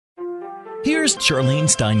Here's Charlyne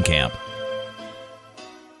Steinkamp.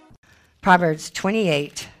 Proverbs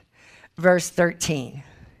 28, verse 13.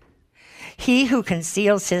 He who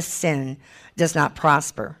conceals his sin does not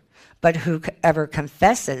prosper, but whoever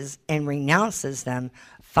confesses and renounces them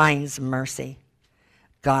finds mercy,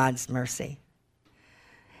 God's mercy.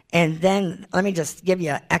 And then let me just give you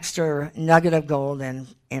an extra nugget of gold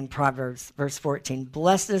in Proverbs, verse 14.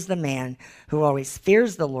 Blessed is the man who always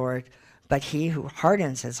fears the Lord, but he who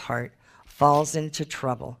hardens his heart falls into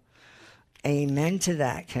trouble. Amen to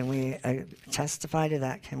that. Can we testify to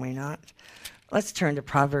that? Can we not? Let's turn to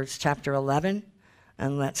Proverbs chapter 11,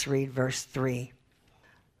 and let's read verse 3.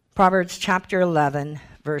 Proverbs chapter 11,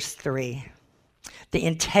 verse 3. The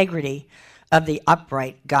integrity of the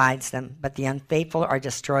upright guides them, but the unfaithful are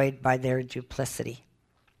destroyed by their duplicity.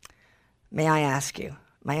 May I ask you,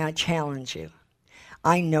 may I challenge you?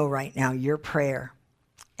 I know right now your prayer,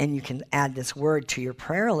 and you can add this word to your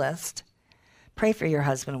prayer list. Pray for your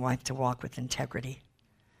husband and wife to walk with integrity,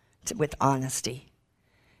 with honesty,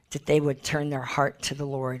 that they would turn their heart to the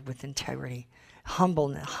Lord with integrity,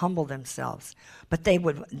 humble themselves, but they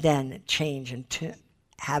would then change and to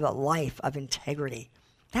have a life of integrity.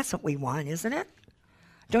 That's what we want, isn't it?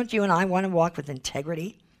 Don't you and I want to walk with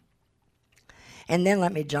integrity? And then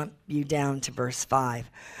let me jump you down to verse 5.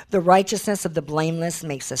 The righteousness of the blameless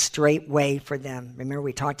makes a straight way for them. Remember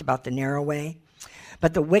we talked about the narrow way?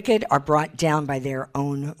 But the wicked are brought down by their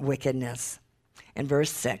own wickedness. In verse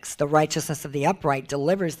 6, the righteousness of the upright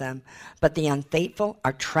delivers them, but the unfaithful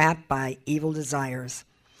are trapped by evil desires.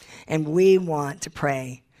 And we want to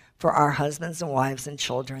pray for our husbands and wives and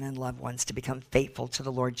children and loved ones to become faithful to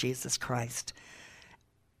the Lord Jesus Christ.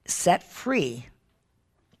 Set free,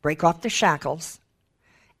 break off the shackles,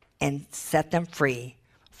 and set them free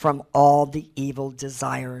from all the evil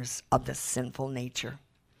desires of the sinful nature.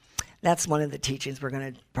 That's one of the teachings we're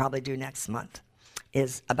going to probably do next month,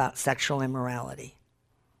 is about sexual immorality.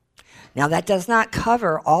 Now, that does not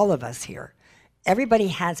cover all of us here. Everybody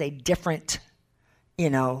has a different,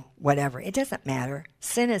 whatever. It doesn't matter.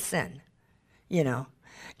 Sin is sin.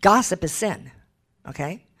 Gossip is sin.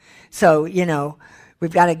 Okay? So,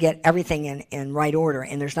 we've got to get everything in right order.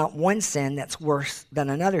 And there's not one sin that's worse than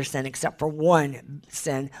another sin, except for one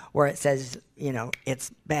sin where it says, it's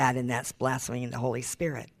bad, and that's blaspheming the Holy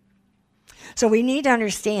Spirit. So we need to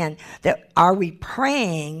understand that, are we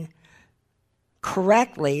praying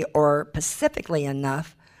correctly or specifically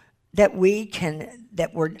enough that we're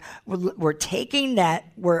taking that,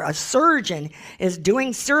 where a surgeon is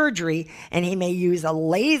doing surgery and he may use a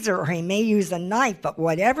laser or he may use a knife, but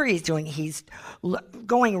whatever he's doing, he's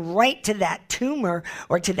going right to that tumor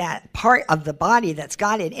or to that part of the body that's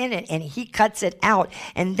got it in it, and he cuts it out.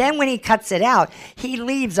 And then when he cuts it out, he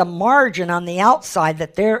leaves a margin on the outside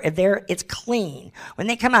that it's clean. When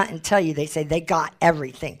they come out and tell you, they say they got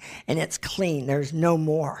everything and it's clean. There's no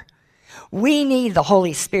more. We need the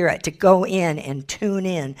Holy Spirit to go in and tune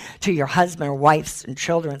in to your husband or wife's and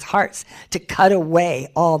children's hearts to cut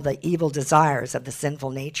away all the evil desires of the sinful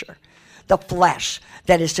nature, the flesh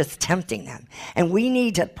that is just tempting them. And we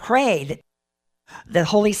need to pray that the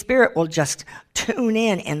Holy Spirit will just tune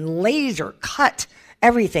in and laser cut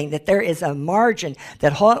everything, that there is a margin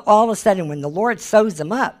that all of a sudden when the Lord sews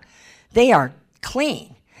them up, they are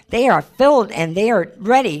clean. They are filled and they are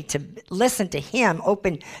ready to listen to him,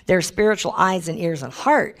 open their spiritual eyes and ears and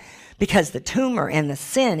heart, because the tumor and the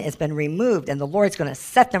sin has been removed, and the Lord's going to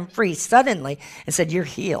set them free suddenly and said, you're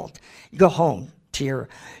healed. Go home to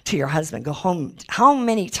your husband. Go home. How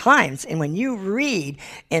many times? And when you read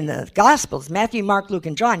in the Gospels, Matthew, Mark, Luke,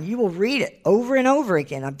 and John, you will read it over and over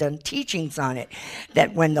again. I've done teachings on it,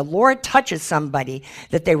 that when the Lord touches somebody,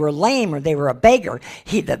 that they were lame or they were a beggar,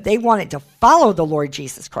 that they wanted to follow the Lord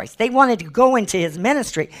Jesus Christ. They wanted to go into his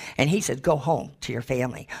ministry, and he said, go home to your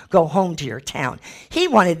family. Go home to your town. He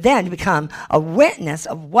wanted then to become a witness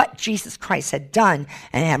of what Jesus Christ had done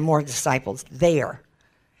and have more disciples there.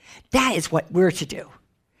 That is what we're to do.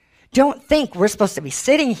 Don't think we're supposed to be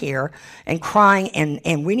sitting here and crying,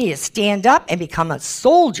 and we need to stand up and become a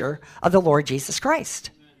soldier of the Lord Jesus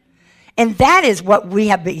Christ. And that is what we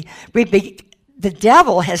have the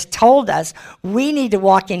devil has told us we need to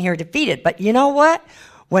walk in here defeated. But you know what?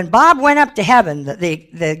 When Bob went up to heaven,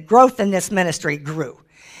 the growth in this ministry grew.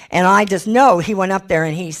 And I just know he went up there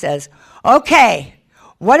and he says, okay,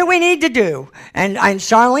 what do we need to do? And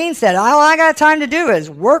Charlyne said, all I got time to do is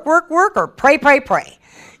work, or pray.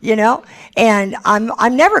 And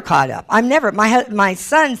I'm never caught up. My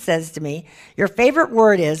son says to me, your favorite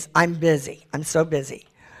word is, I'm busy. I'm so busy.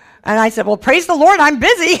 And I said, well, praise the Lord, I'm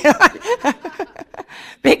busy.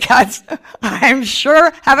 because I'm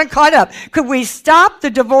sure haven't caught up. Could we stop the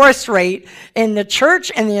divorce rate in the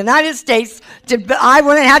church in the United States? I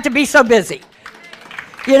wouldn't have to be so busy.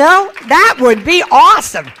 You know, that would be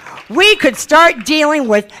awesome. We could start dealing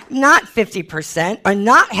with not 50% or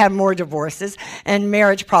not have more divorces and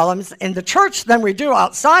marriage problems in the church than we do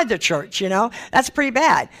outside the church, you know. That's pretty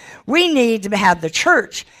bad. We need to have the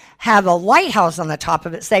church have a lighthouse on the top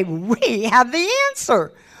of it say, we have the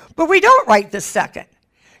answer. But we don't right this second.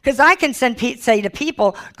 Because I can say to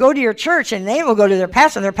people, go to your church, and they will go to their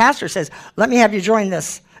pastor, and their pastor says, let me have you join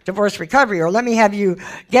this divorce recovery, or let me have you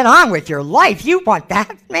get on with your life. You want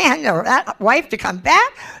that man or that wife to come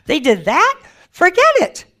back? They did that? Forget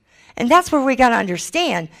it. And that's where we got to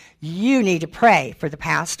understand, you need to pray for the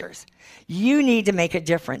pastors. You need to make a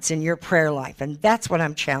difference in your prayer life, and that's what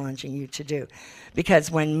I'm challenging you to do. Because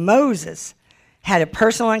when Moses had a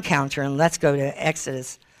personal encounter, and let's go to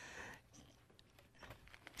Exodus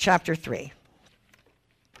chapter 3.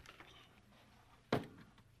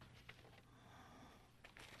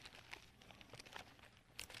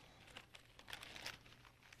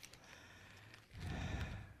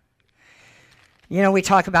 You know, we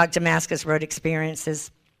talk about Damascus Road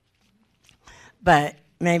experiences, but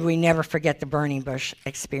maybe we never forget the burning bush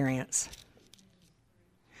experience.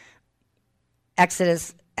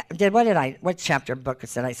 Exodus, what chapter book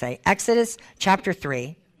did I say? Exodus chapter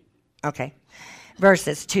 3, okay,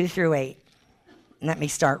 verses 2 through 8. Let me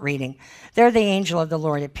start reading. There the angel of the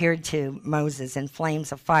Lord appeared to Moses in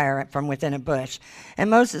flames of fire from within a bush. And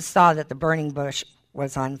Moses saw that though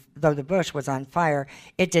the bush was on fire,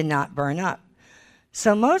 it did not burn up.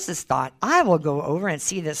 So Moses thought, I will go over and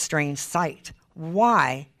see this strange sight,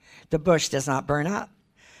 why the bush does not burn up.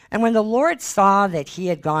 And when the Lord saw that he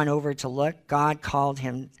had gone over to look, God called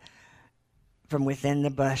him from within the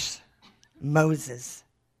bush, Moses,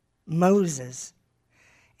 Moses.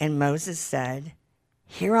 And Moses said,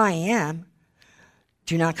 here I am.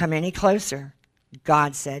 Do not come any closer.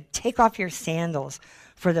 God said, take off your sandals,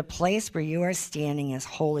 for the place where you are standing is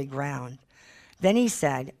holy ground. Then he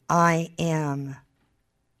said, I am.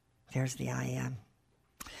 There's the I am.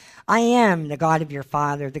 I am the God of your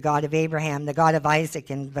father, the God of Abraham, the God of Isaac,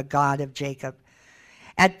 and the God of Jacob.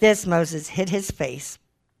 At this, Moses hid his face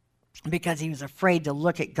because he was afraid to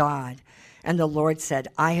look at God. And the Lord said,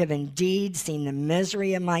 I have indeed seen the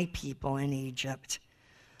misery of my people in Egypt,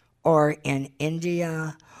 or in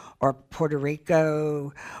India, or Puerto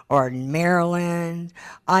Rico, or Maryland.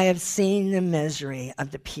 I have seen the misery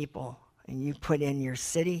of the people. And you put in your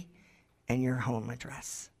city and your home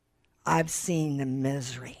address. I've seen the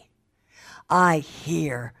misery. I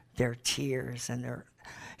hear their tears and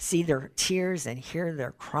see their tears and hear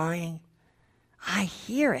their crying. I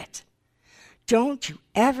hear it. Don't you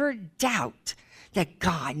ever doubt that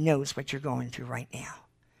God knows what you're going through right now.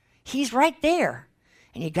 He's right there.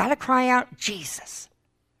 And you got to cry out, Jesus,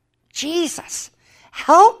 Jesus,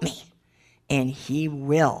 help me. And he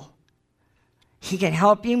will. He can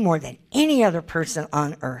help you more than any other person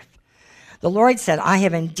on earth. The Lord said, I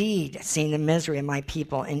have indeed seen the misery of my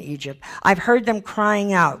people in Egypt. I've heard them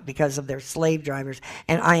crying out because of their slave drivers,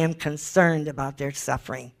 and I am concerned about their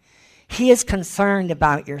suffering. He is concerned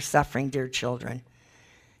about your suffering, dear children.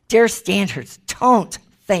 Dear standards, don't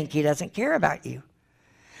think he doesn't care about you.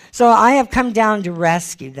 So I have come down to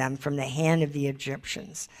rescue them from the hand of the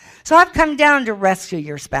Egyptians. So I've come down to rescue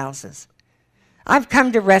your spouses. I've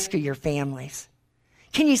come to rescue your families.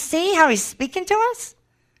 Can you see how he's speaking to us?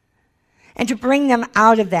 And to bring them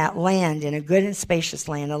out of that land in a good and spacious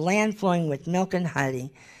land, a land flowing with milk and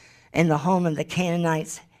honey, in the home of the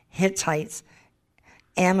Canaanites, Hittites,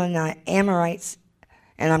 Amorites,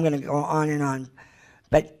 and I'm going to go on and on,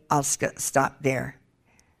 but I'll stop there.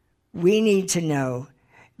 We need to know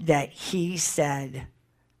that he said,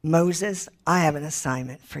 Moses, I have an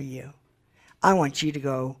assignment for you. I want you to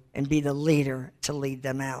go and be the leader to lead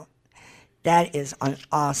them out. That is an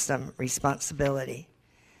awesome responsibility.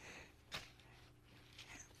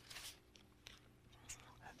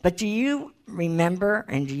 But do you remember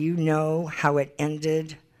and do you know how it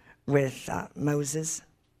ended with Moses?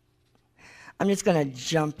 I'm just going to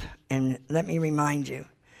jump and let me remind you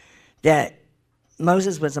that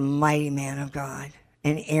Moses was a mighty man of God,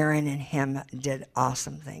 and Aaron and him did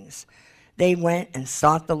awesome things. They went and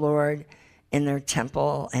sought the Lord in their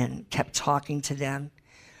temple and kept talking to them.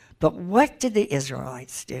 But what did the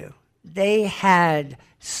Israelites do? They had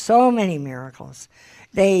so many miracles.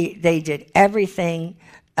 They did everything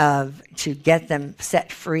to get them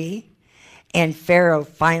set free. And Pharaoh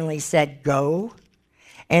finally said, go.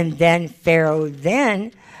 And then Pharaoh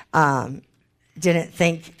didn't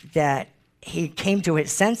think that he came to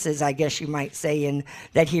his senses, I guess you might say, and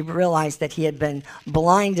that he realized that he had been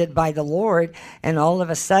blinded by the Lord, and all of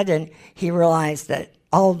a sudden he realized that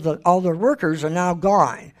all the workers are now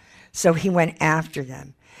gone. So he went after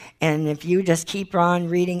them. And if you just keep on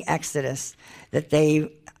reading Exodus, that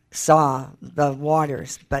they saw the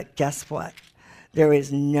waters, but guess what? There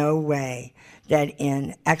is no way that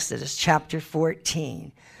in Exodus chapter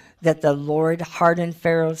 14 that the Lord hardened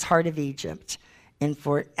Pharaoh's heart of Egypt in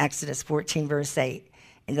Exodus 14 verse 8,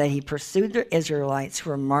 and that he pursued the Israelites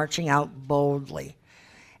who were marching out boldly.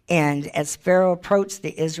 And as Pharaoh approached,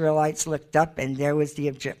 the Israelites looked up, and there was the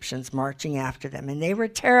Egyptians marching after them. And they were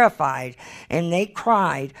terrified, and they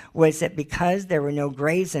cried, was it because there were no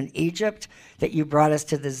graves in Egypt that you brought us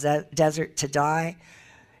to the desert to die?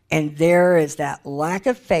 And there is that lack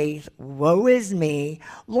of faith. Woe is me.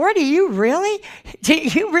 Lord, do you really?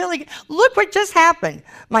 Look what just happened.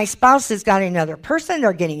 My spouse has got another person.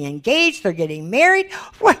 They're getting engaged. They're getting married.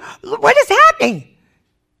 What is happening?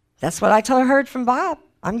 That's what I heard from Bob.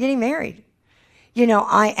 I'm getting married.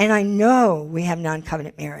 I know we have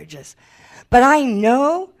non-covenant marriages. But I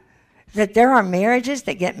know that there are marriages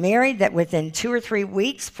that get married that within 2 or 3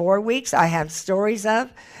 weeks, 4 weeks, I have stories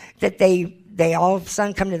of, that they all of a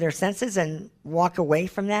sudden come to their senses and walk away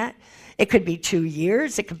from that. It could be 2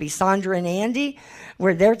 years. It could be Sandra and Andy,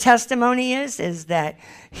 where their testimony is that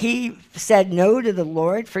he said no to the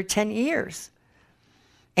Lord for 10 years.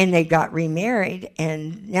 And they got remarried,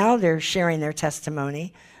 and now they're sharing their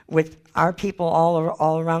testimony with our people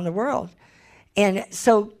all around the world. And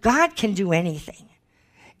so God can do anything.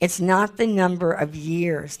 It's not the number of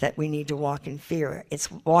years that we need to walk in fear. It's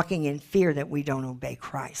walking in fear that we don't obey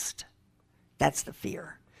Christ. That's the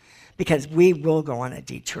fear. Because we will go on a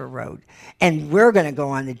detour road. And we're going to go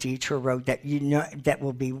on the detour road that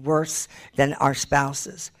will be worse than our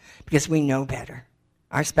spouses. Because we know better.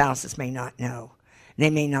 Our spouses may not know. They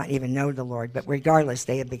may not even know the Lord, but regardless,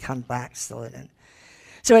 they have become backslidden.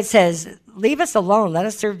 So it says, leave us alone. Let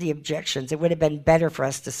us serve the Egyptians. It would have been better for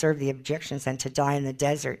us to serve the Egyptians than to die in the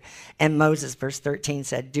desert. And Moses, verse 13,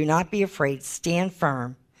 said, do not be afraid. Stand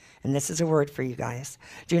firm. And this is a word for you guys.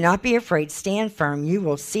 Do not be afraid. Stand firm. You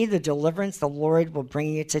will see the deliverance the Lord will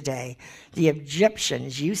bring you today. The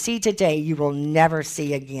Egyptians you see today, you will never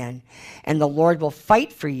see again. And the Lord will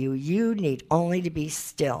fight for you. You need only to be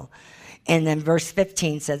still. And then verse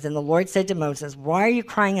 15 says, and the Lord said to Moses, why are you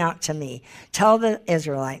crying out to me? Tell the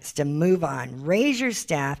Israelites to move on. Raise your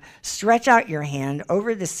staff, stretch out your hand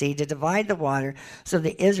over the sea to divide the water so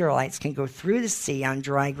the Israelites can go through the sea on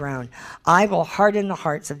dry ground. I will harden the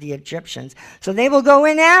hearts of the Egyptians, so they will go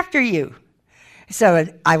in after you. So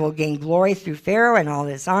I will gain glory through Pharaoh and all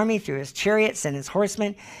his army, through his chariots and his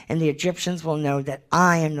horsemen, and the Egyptians will know that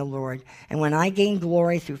I am the Lord. And when I gain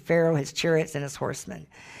glory through Pharaoh, his chariots, and his horsemen.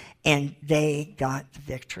 And they got the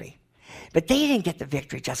victory. But they didn't get the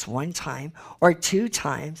victory just one time or 2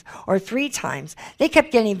 times or 3 times. They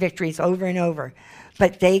kept getting victories over and over.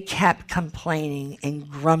 But they kept complaining and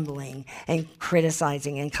grumbling and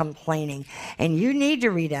criticizing and complaining. And you need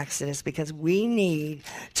to read Exodus, because we need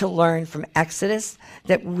to learn from Exodus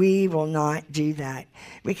that we will not do that.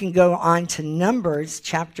 We can go on to Numbers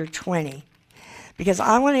chapter 20. Because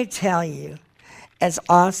I want to tell you, as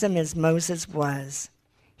awesome as Moses was,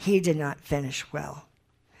 he did not finish well.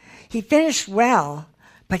 He finished well,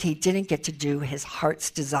 but he didn't get to do his heart's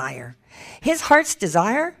desire. His heart's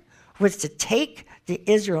desire was to take the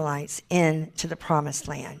Israelites into the promised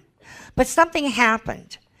land. But something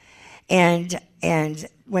happened. And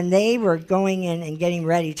when they were going in and getting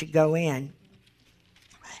ready to go in,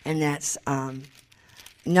 and that's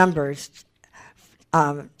Numbers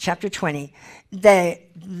chapter 20, the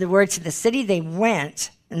word to the city they went,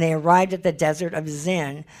 and they arrived at the desert of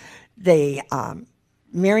Zin.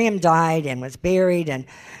 Miriam died and was buried, and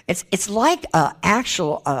it's like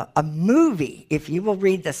a movie, if you will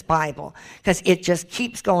read this Bible, because it just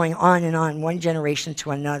keeps going on and on, one generation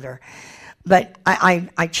to another. But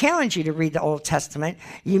I challenge you to read the Old Testament.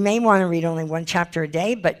 You may want to read only 1 chapter a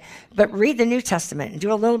day, but read the New Testament and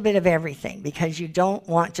do a little bit of everything, because you don't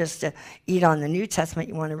want just to eat on the New Testament.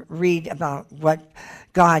 You want to read about what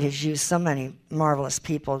God has used so many marvelous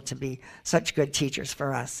people to be such good teachers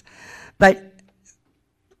for us. But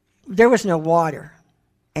there was no water.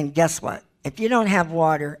 And guess what? If you don't have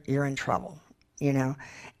water, you're in trouble,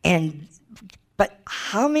 But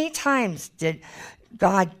how many times did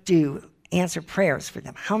God answer prayers for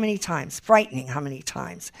them? How many times? Frightening how many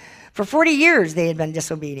times. For 40 years they had been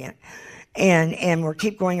disobedient and were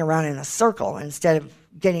keep going around in a circle instead of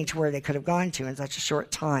getting to where they could have gone to in such a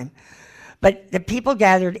short time. But the people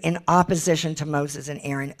gathered in opposition to Moses and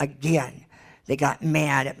Aaron again. They got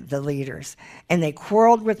mad at the leaders, and they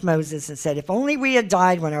quarreled with Moses and said, "If only we had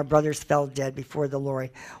died when our brothers fell dead before the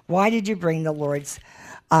Lord. Why did you bring the Lord's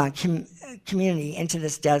community into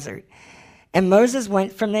this desert?" And Moses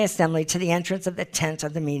went from the assembly to the entrance of the tent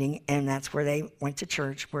of the meeting, and that's where they went to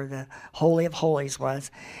church, where the Holy of Holies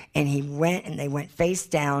was. And he went, and they went face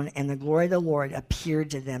down, and the glory of the Lord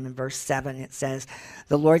appeared to them. In verse 7, it says,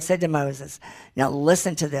 the Lord said to Moses, now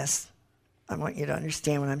listen to this. I want you to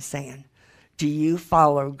understand what I'm saying. Do you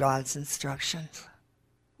follow God's instructions?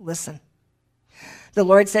 Listen. The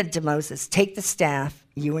Lord said to Moses, take the staff,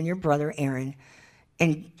 you and your brother Aaron,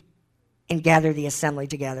 and gather the assembly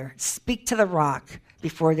together. Speak to the rock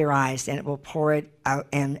before their eyes, and it will pour it out,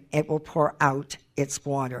 and it will pour out its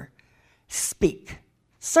water. Speak.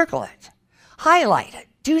 Circle it. Highlight it.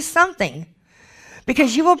 Do something.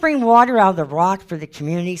 Because you will bring water out of the rock for the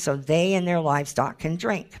community so they and their livestock can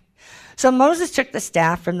drink. So Moses took the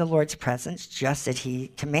staff from the Lord's presence, just as he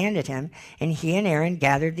commanded him, and he and Aaron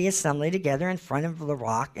gathered the assembly together in front of the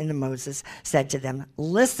rock, and Moses said to them,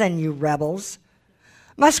 listen, you rebels.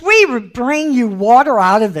 Must we bring you water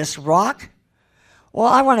out of this rock? Well,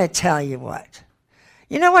 I want to tell you what.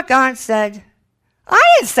 You know what God said? I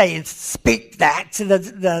didn't say speak that to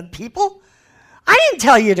the people. I didn't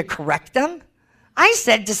tell you to correct them. I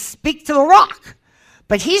said to speak to the rock.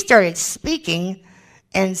 But he started speaking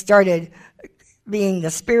and started being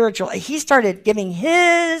the spiritual. He started giving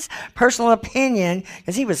his personal opinion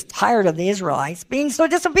because he was tired of the Israelites being so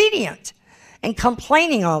disobedient and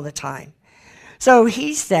complaining all the time. So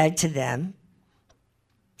he said to them,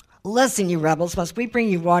 listen, you rebels, must we bring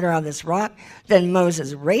you water out of this rock? Then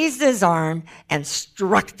Moses raised his arm and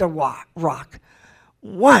struck the rock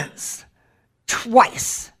once,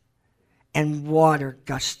 twice, and water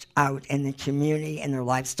gushed out, and the community and their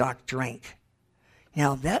livestock drank.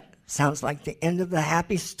 Now that sounds like the end of the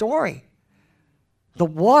happy story. The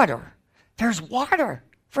water. There's water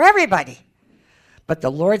for everybody. But the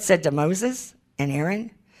Lord said to Moses and Aaron,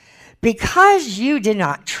 because you did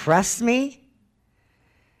not trust me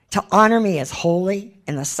to honor me as holy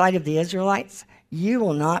in the sight of the Israelites, you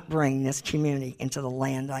will not bring this community into the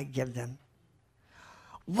land I give them.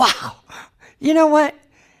 Wow. You know what?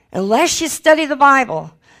 Unless you study the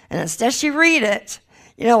Bible and unless you read it,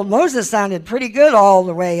 you know, Moses sounded pretty good all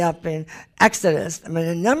the way up in Exodus. I mean,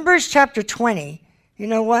 in Numbers chapter 20, you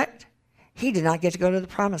know what? He did not get to go to the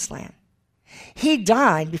promised land. He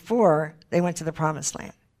died before they went to the promised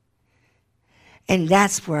land. And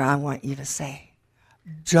that's where I want you to say,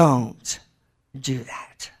 don't do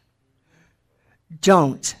that.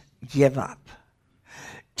 Don't give up.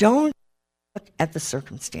 Don't look at the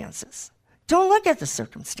circumstances. Don't look at the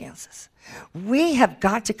circumstances. We have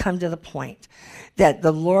got to come to the point that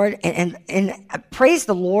the Lord, and praise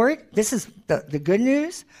the Lord, this is the good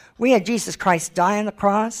news. We had Jesus Christ die on the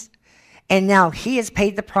cross, and now he has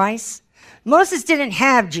paid the price. Moses didn't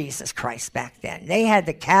have Jesus Christ back then. They had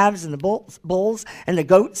the calves and the bulls and the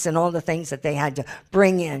goats and all the things that they had to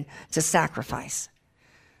bring in to sacrifice.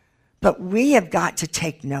 But we have got to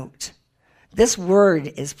take note. This word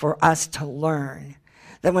is for us to learn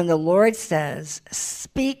that when the Lord says,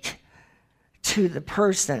 speak to the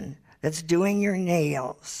person that's doing your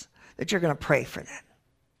nails, that you're going to pray for them.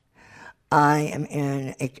 I am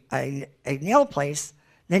in a nail place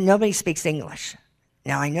that nobody speaks English.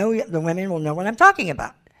 Now, I know the women will know what I'm talking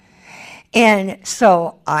about. And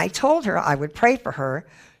so I told her I would pray for her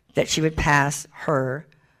that she would pass her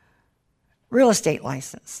real estate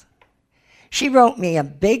license. She wrote me a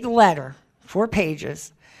big letter, 4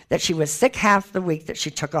 pages, that she was sick half the week that she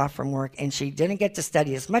took off from work, and she didn't get to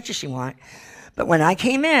study as much as she wanted. But when I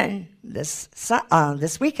came in this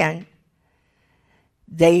weekend,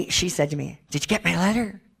 she said to me, did you get my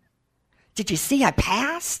letter? Did you see I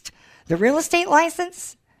passed the real estate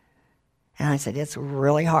license? And I said, it's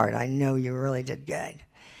really hard. I know you really did good.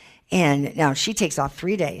 And now she takes off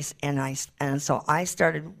 3 days, and so I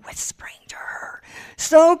started whispering to her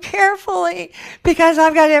so carefully, because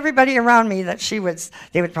I've got everybody around me that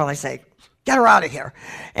they would probably say, get her out of here.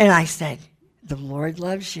 And I said, the Lord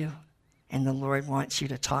loves you, and the Lord wants you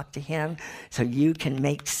to talk to him so you can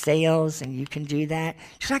make sales and you can do that.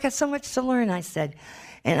 She said, I got so much to learn, I said.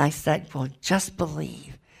 And I said, well, just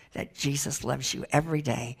believe that Jesus loves you every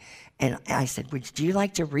day. And I said, would you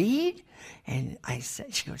like to read? And I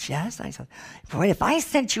said, she goes, yes. I said, boy, if I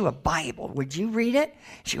sent you a Bible, would you read it?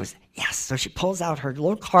 She goes, yes. So she pulls out her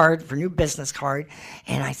little card, her new business card.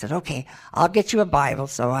 And I said, okay, I'll get you a Bible.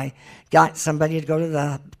 So I got somebody to go to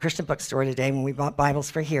the Christian bookstore today when we bought Bibles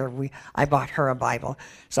for here. I bought her a Bible.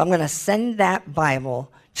 So I'm going to send that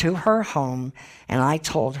Bible to her home. And I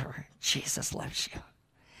told her, Jesus loves you.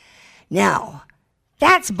 Now,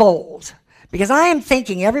 that's bold, because I am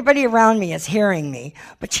thinking everybody around me is hearing me.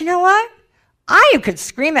 But you know what? I could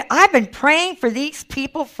scream it. I've been praying for these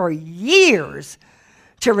people for years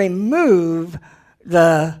to remove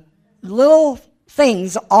the little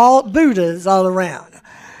things, all Buddhas all around.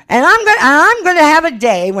 And I'm going to have a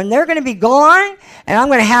day when they're going to be gone, and I'm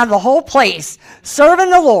going to have the whole place serving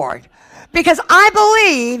the Lord. Because I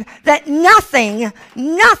believe that nothing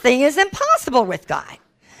is impossible with God.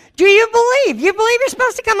 Do you believe? You believe you're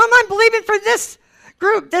supposed to come home? I'm believing for this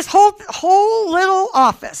group, this whole little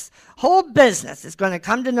office, whole business is going to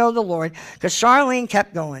come to know the Lord, because Charlyne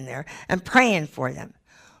kept going there and praying for them.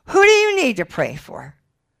 Who do you need to pray for?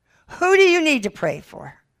 Who do you need to pray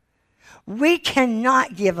for? We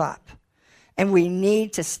cannot give up, and we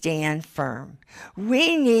need to stand firm.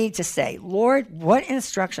 We need to say, Lord, what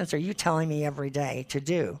instructions are you telling me every day to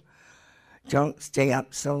do? Don't stay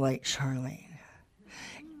up so late, Charlyne.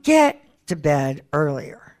 Get to bed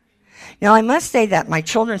earlier. Now, I must say that my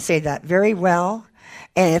children say that very well.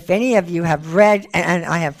 And if any of you have read, and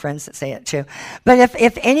I have friends that say it too, but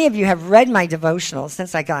if any of you have read my devotional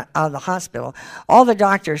since I got out of the hospital, all the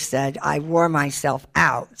doctors said I wore myself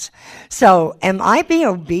out. So am I being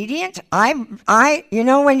obedient? You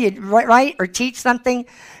know, when you write or teach something,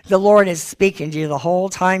 the Lord is speaking to you the whole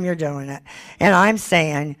time you're doing it. And I'm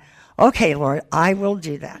saying, okay, Lord, I will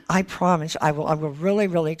do that. I promise I will really,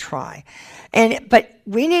 really try. But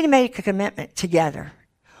we need to make a commitment together.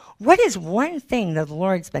 What is one thing that the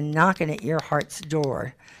Lord's been knocking at your heart's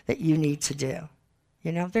door that you need to do?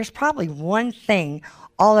 You know, there's probably one thing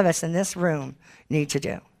all of us in this room need to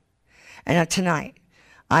do. And tonight,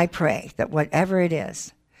 I pray that whatever it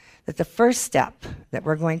is, that the first step that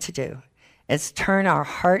we're going to do is turn our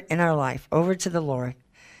heart and our life over to the Lord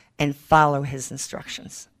and follow his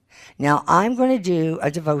instructions. Now, I'm going to do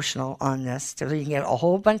a devotional on this so you can get a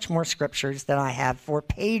whole bunch more scriptures that I have, 4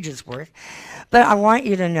 pages worth. But I want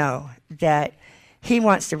you to know that he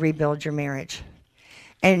wants to rebuild your marriage.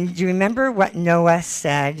 And do you remember what Noah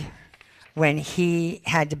said when he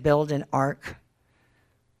had to build an ark?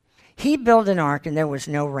 He built an ark and there was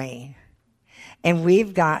no rain. And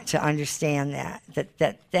we've got to understand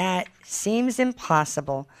that seems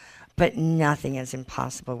impossible, but nothing is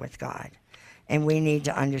impossible with God. And we need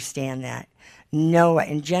to understand that. Noah,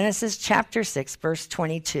 in Genesis chapter 6, verse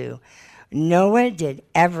 22, Noah did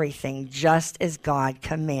everything just as God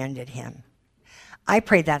commanded him. I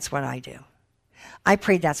pray that's what I do. I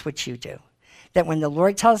pray that's what you do. That when the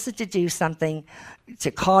Lord tells us to do something,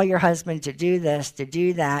 to call your husband, to do this, to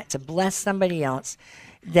do that, to bless somebody else,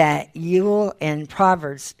 that you will, in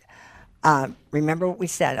Proverbs, remember what we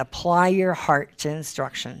said, apply your heart to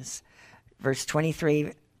instructions. Verse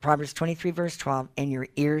 23, Proverbs 23, verse 12, and your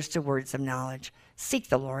ears to words of knowledge. Seek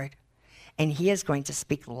the Lord, and he is going to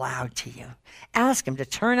speak loud to you. Ask him to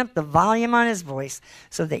turn up the volume on his voice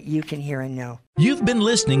so that you can hear and know. You've been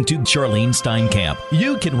listening to Charlyne Steinkamp.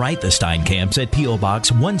 You can write the Steinkamps at P.O. Box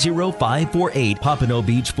 10548, Pompano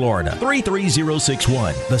Beach, Florida,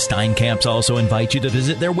 33061. The Steinkamps also invite you to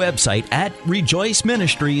visit their website at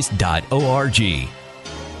rejoiceministries.org.